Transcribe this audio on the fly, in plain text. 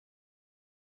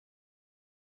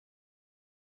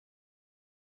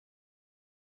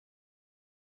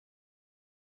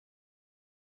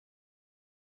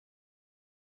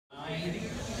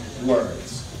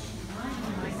words.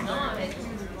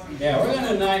 Yeah, we're going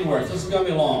to do 9 words. This is going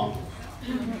to be long.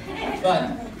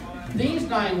 But these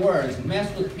 9 words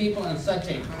mess with people in such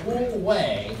a cool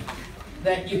way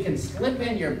that you can slip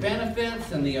in your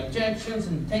benefits and the objections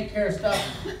and take care of stuff.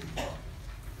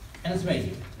 And it's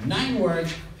amazing. 9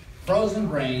 words, frozen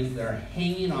brains that are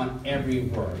hanging on every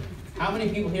word. How many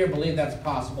people here believe that's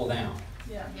possible now?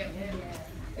 Yeah.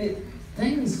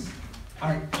 Things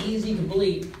are easy to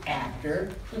believe after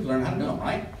we've learned how to do them,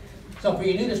 right? So for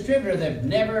your new distributor, they've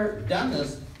never done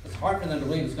this, it's hard for them to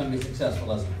believe it's going to be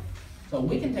successful, isn't it? So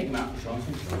we can take them out and show them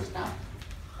some cool stuff.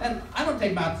 And I don't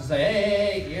take them out to say,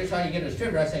 hey, here's how you get a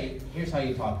distributor. I say, here's how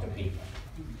you talk to people.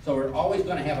 So we're always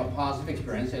going to have a positive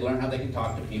experience. They learn how they can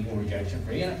talk to people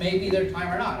rejection-free, and it may be their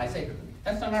time or not. I say,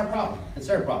 that's not our problem. It's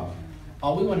their problem.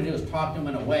 All we want to do is talk to them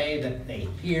in a way that they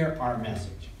hear our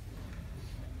message.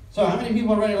 So how many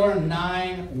people are ready to learn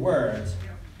 9 words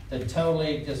that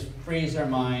totally just freeze their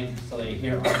mind so they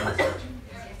hear our message?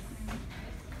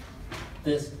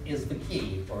 This is the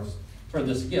key for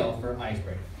the skill for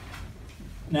icebreaker.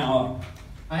 Now,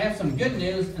 I have some good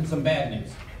news and some bad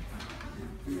news.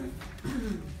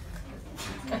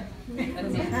 I have some good news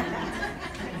and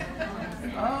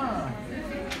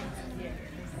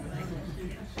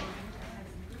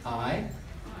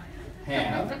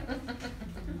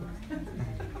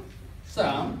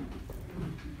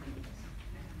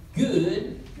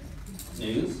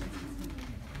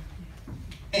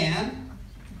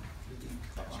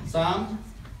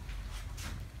some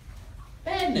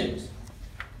bad news.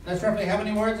 That's roughly how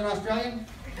many words in Australian?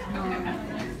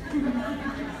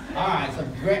 All right, so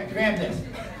grab this.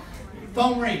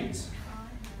 Phone rings.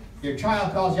 Your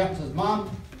child calls you up and says, Mom,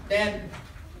 Dad,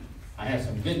 I have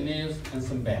some good news and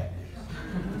some bad news.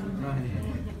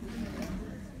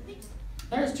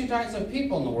 There's 2 types of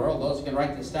people in the world. Those who can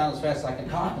write this down as fast as I can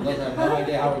talk, and those who have no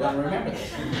idea how we're going to remember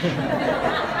this.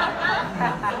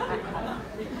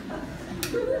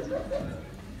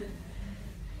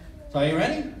 So are you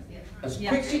ready? As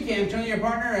quick as you can, turn to your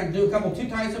partner and do a couple 2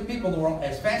 types of people in the world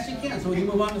as fast as you can so we can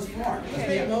move on to some more. Let's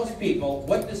take most people.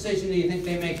 What decision do you think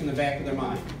they make in the back of their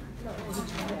mind?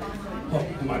 Oh,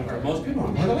 am I part of most people?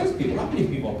 I'm part of less people. How many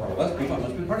people are part of less people? I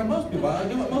must be part of most people. I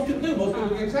do what most people do. Most people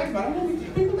get excited about it. I want to be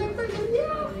people that person. Yeah.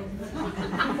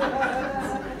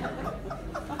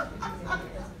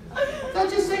 So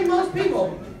just say most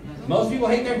people. Most people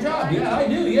hate their job. Yeah, I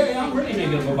do. Yeah, I'm really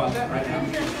negative about that right now.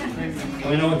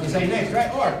 We know what to say next,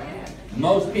 right? Or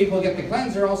most people get the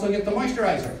cleanser, also get the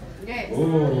moisturizer. Yes.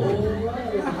 Ooh.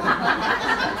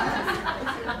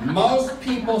 Most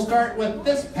people start with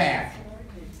this pack.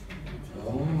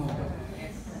 Oh.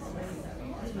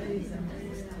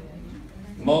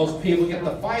 Most people get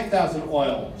the 5,000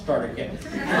 oil starter kit.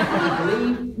 I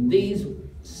believe these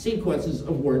sequences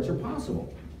of words are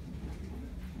possible.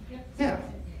 Yeah.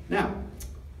 Now,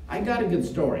 I got a good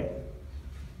story.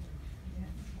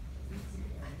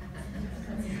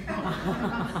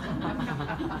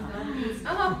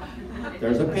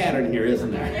 There's a pattern here,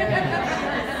 isn't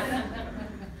there?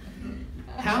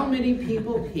 How many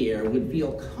people here would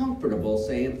feel comfortable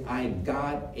saying, I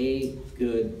got a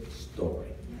good story?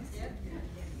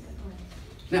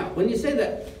 Now, when you say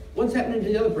that, what's happening to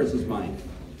the other person's mind?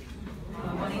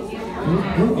 Come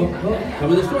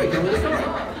with the story, come with the story.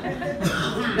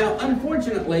 Now,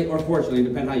 unfortunately, or fortunately,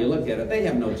 depending how you look at it, they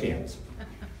have no chance.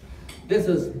 This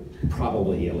is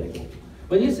probably illegal.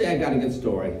 When you say, I got a good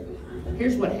story,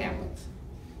 here's what happens.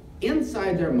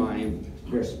 Inside their mind,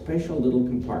 there are special little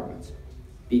compartments.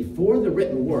 Before the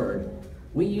written word,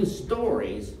 we use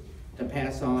stories to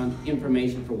pass on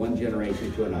information from one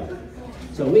generation to another.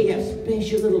 So we have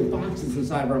special little boxes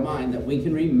inside of our mind that we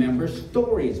can remember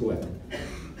stories with.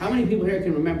 How many people here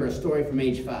can remember a story from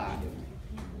age 5?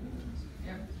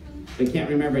 They can't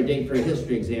remember a date for a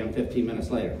history exam 15 minutes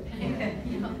later.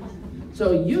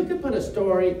 So you can put a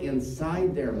story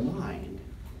inside their mind.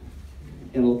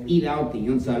 It'll eat out the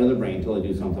inside of the brain until they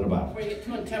do something about it. Before you get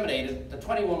too intimidated, the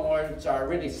 21 words are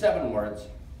really 7 words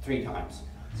 3 times.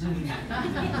 Come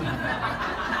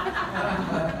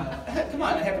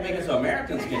on, I have to make it so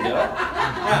Americans can do it.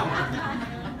 Now,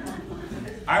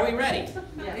 are we ready?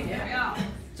 Yeah.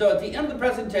 So at the end of the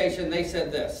presentation, they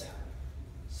said this.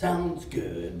 Sounds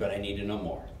good, but I need to know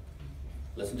more.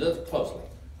 Listen to this closely.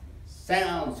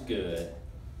 Sounds good,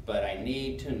 but I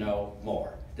need to know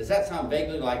more. Does that sound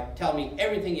vaguely like, tell me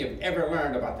everything you've ever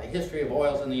learned about the history of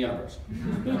oils in the universe?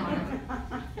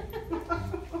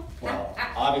 Well,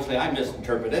 obviously I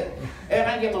misinterpreted it, and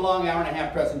I give them a long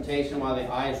hour-and-a-half presentation while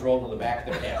the eyes roll to the back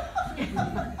of their head.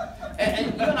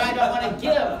 And you and I don't want to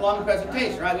give long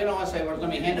presentation, right? We don't want to say, well, let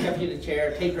me handcuff you to the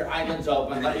chair, keep your eyelids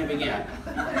open, let me begin.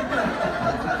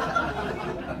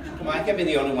 Come on, I can't be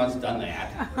the only one that's done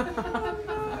that.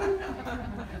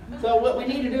 So what we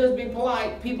need to do is be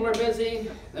polite. People are busy,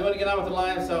 they want to get on with their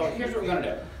lives, so here's what we're going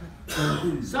to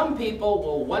do. Some people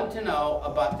will want to know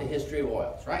about the history of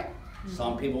oils, right?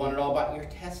 Some people want to know about your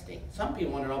testing. Some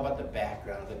people want to know about the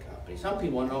background of the company. Some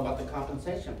people want to know about the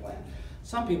compensation plan.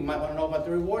 Some people might want to know about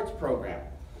the rewards program.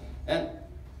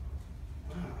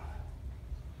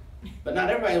 But not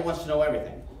everybody wants to know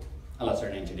everything, unless they're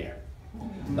an engineer.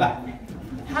 But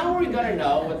how are we going to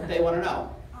know what they want to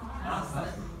know?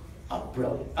 Oh,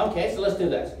 brilliant. Okay, so let's do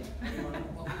this.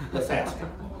 Let's ask them.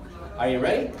 Are you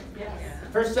ready? Yes.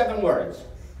 First 7 words.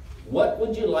 What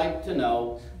would you like to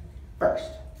know first?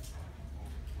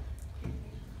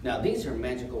 Now, these are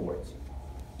magical words.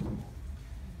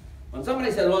 When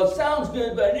somebody says, well, it sounds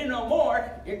good, but I need to know more,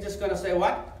 you're just going to say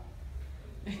what?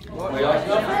 What would you like to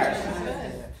know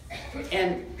first?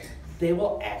 And they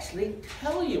will actually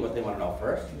tell you what they want to know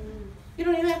first. You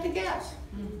don't even have to guess.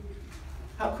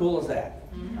 How cool is that?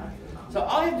 So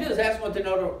all you have to do is ask them what they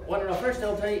want to know first.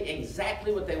 They'll tell you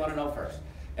exactly what they want to know first.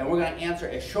 And we're going to answer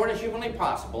as short as humanly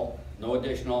possible. No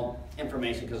additional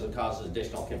information because it causes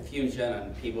additional confusion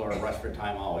and people are rushed for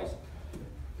time always.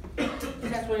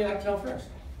 That's what you like to know first.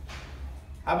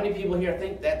 How many people here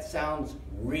think that sounds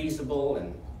reasonable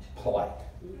and polite?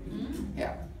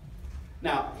 Yeah.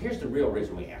 Now, here's the real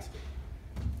reason we ask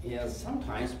it. Is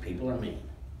sometimes people are mean.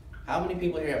 How many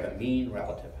people here have a mean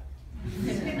relative?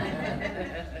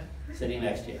 Sitting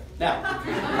next to you. Now,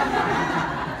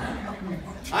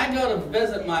 I go to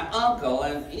visit my uncle,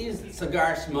 and he's a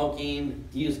cigar smoking,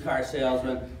 used car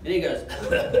salesman, and he goes,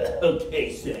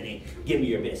 okay, Sonny, give me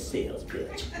your best sales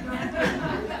pitch.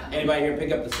 Anybody here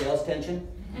pick up the sales tension?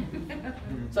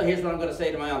 So here's what I'm going to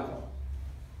say to my uncle.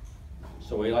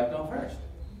 So what do you like to know first?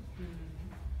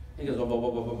 He goes,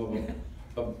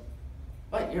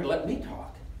 but you're letting me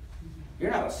talk.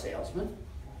 You're not a salesman.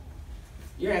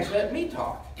 You're actually letting me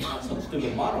talk, not some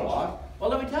stupid monologue. Well,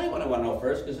 let me tell you what I want to know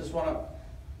first, because this one,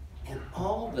 and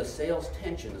all the sales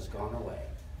tension has gone away.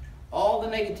 All the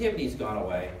negativity has gone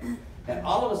away. And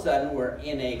all of a sudden, we're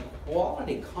in a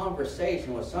quality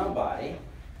conversation with somebody,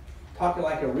 talking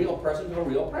like a real person to a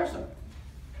real person.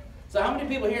 So how many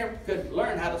people here could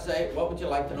learn how to say, what would you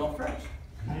like to know first?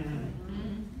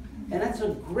 And that's a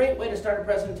great way to start a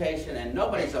presentation, and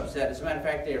nobody's upset. As a matter of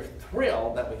fact, they're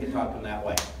thrilled that we can talk to them that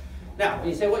way. Now, when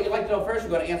you say what you'd like to know first, you're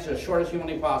going to answer as short as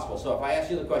humanly possible. So if I ask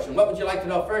you the question, what would you like to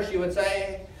know first, you would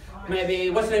say, maybe,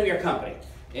 what's the name of your company?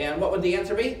 And what would the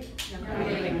answer be?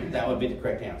 That would be the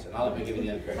correct answer. And I'll let me give you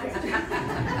the correct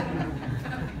answer.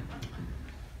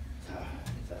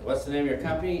 So, what's the name of your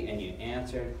company? And you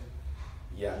answered,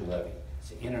 Young Living.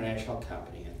 It's an international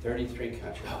company in 33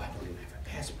 countries. Oh, I don't even have a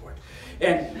passport.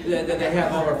 And they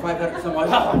have over 500 someone.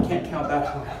 Oh, I can't count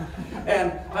that one.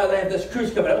 And they have this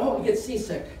cruise coming up. Oh, we get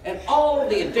seasick. And all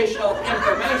the additional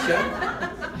information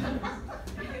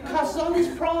causes all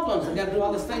these problems. We've got to do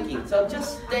all this thinking. So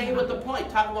just stay with the point.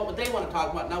 Talk about what they want to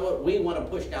talk about, not what we want to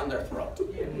push down their throat.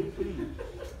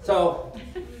 So,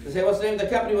 you say, what's the name of the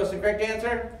company? What's the correct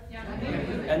answer?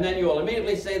 And then you will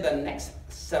immediately say the next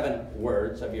 7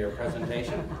 words of your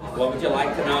presentation. What would you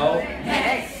like to know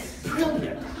next?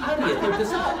 Brilliant. How do you think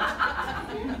this up?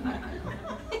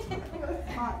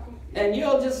 And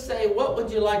you'll just say, what would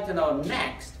you like to know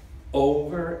next?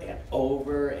 Over and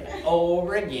over and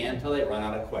over again until they run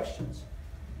out of questions.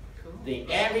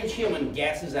 The average human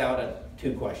gasses out at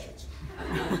 2 questions.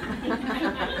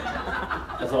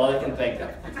 That's all they can think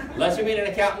of. Unless you meet an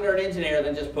accountant or an engineer,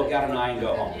 then just poke out an eye and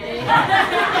go home.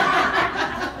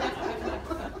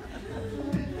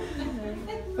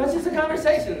 That's just a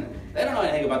conversation. They don't know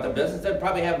anything about the business. They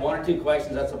probably have 1 or 2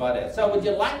 questions. That's about it. So would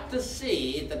you like to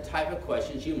see the type of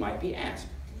questions you might be asked?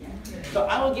 So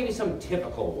I will give you some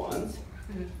typical ones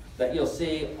that you'll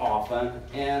see often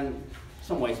and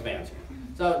some ways of answering.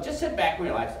 So just sit back and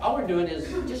relax. All we're doing is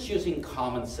just using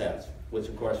common sense, which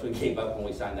of course we gave up when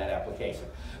we signed that application.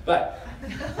 But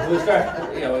we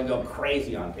start, we go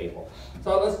crazy on people.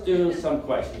 So let's do some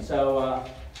questions. So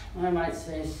I might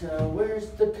say, so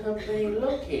where's the company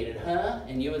located, huh?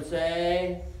 And you would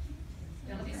say?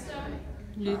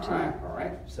 Newton. All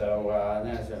right. So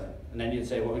and then you'd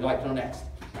say, what would you like to know next?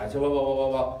 I said,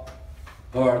 well.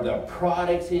 Are the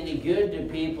products any good? Do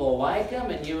people like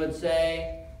them? And you would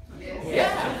say, yes.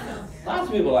 Yeah, lots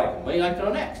of people like them. What do you like to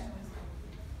know next?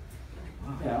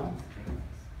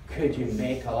 Could you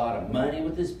make a lot of money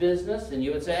with this business? And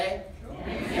you would say,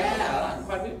 yeah,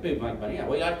 quite a few people make money. Yeah,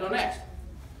 what do you like to know next?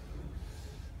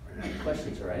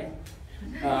 Questions already?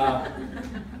 Uh,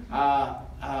 uh,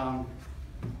 um,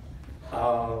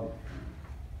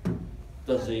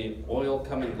 does the oil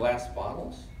come in glass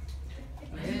bottles?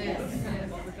 Yes.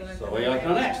 So what do you like to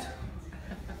know next?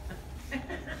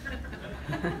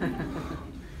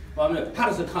 Well, how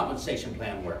does the compensation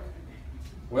plan work?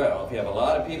 Well, if you have a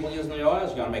lot of people using the oils,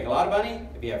 you're going to make a lot of money.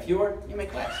 If you have fewer, you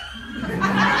make less.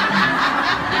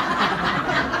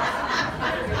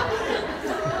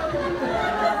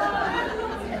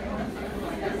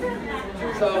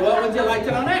 So what would you like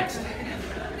to know next?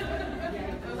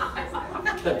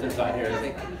 Clifton's not here, is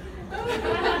he?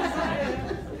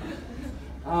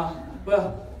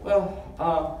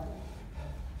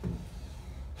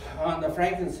 On the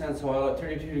frankincense oil at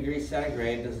 32 degrees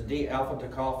centigrade, does the D-alpha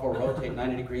decaulphal rotate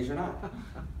 90 degrees or not?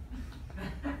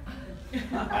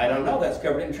 I don't know, that's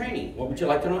covered in training. What would you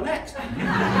like to know next? I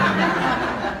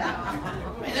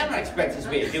mean, I'm not expecting this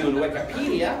to be a human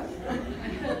Wikipedia.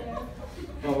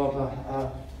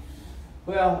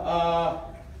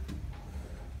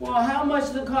 Well, how much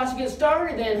does it cost to get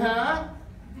started then, huh?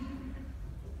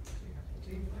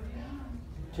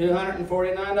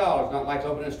 $249, not like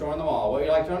opening a store in the mall. What would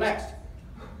you like to know next?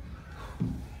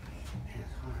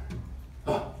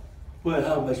 Oh, well,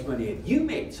 how much money have you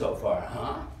made so far,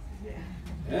 huh?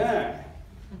 Yeah.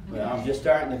 Well, I'm just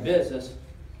starting the business.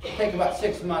 It'll take about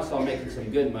 6 months, I'm making some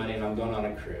good money, and I'm going on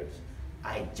a cruise.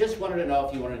 I just wanted to know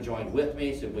if you want to join with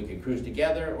me so we could cruise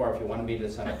together, or if you wanted me to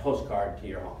send a postcard to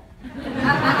your home.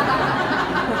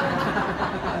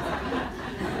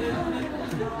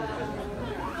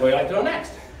 What would you like to know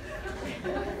next?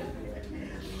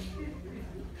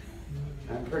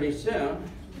 And pretty soon,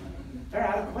 they're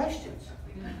out of questions.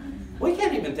 We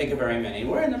can't even think of very many.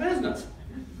 We're in the business.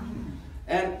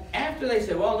 And after they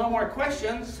say, well, no more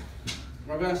questions,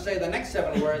 we're going to say the next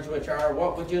 7 words, which are,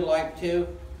 what would you like to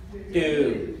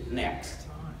do next?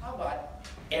 How about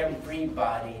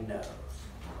everybody knows?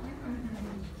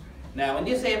 Now, when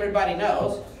you say everybody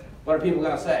knows, what are people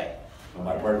going to say? Am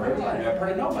I part of everybody? Am I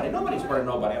part of nobody? Nobody's part of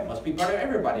nobody. I must be part of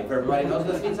everybody. If everybody knows,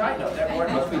 this means I know. Therefore,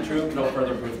 it must be true. No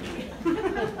further proof needed.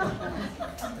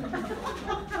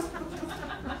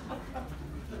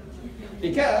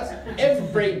 Because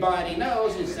everybody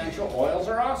knows essential oils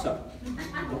are awesome.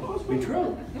 It must be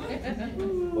true.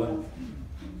 Well,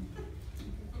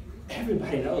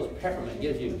 everybody knows peppermint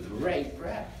gives you great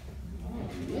breath. Oh,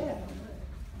 yeah.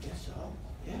 Guess so.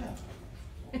 Yeah.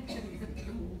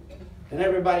 And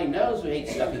everybody knows we hate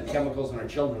stuffing chemicals in our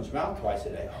children's mouth twice a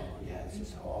day. Oh, yeah, this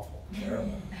is awful.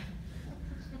 Terrible.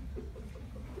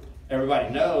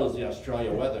 Everybody knows the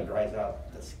Australia weather dries out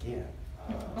the skin.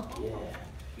 Oh, yeah.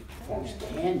 Forms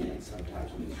canyons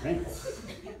sometimes when you drink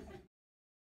it.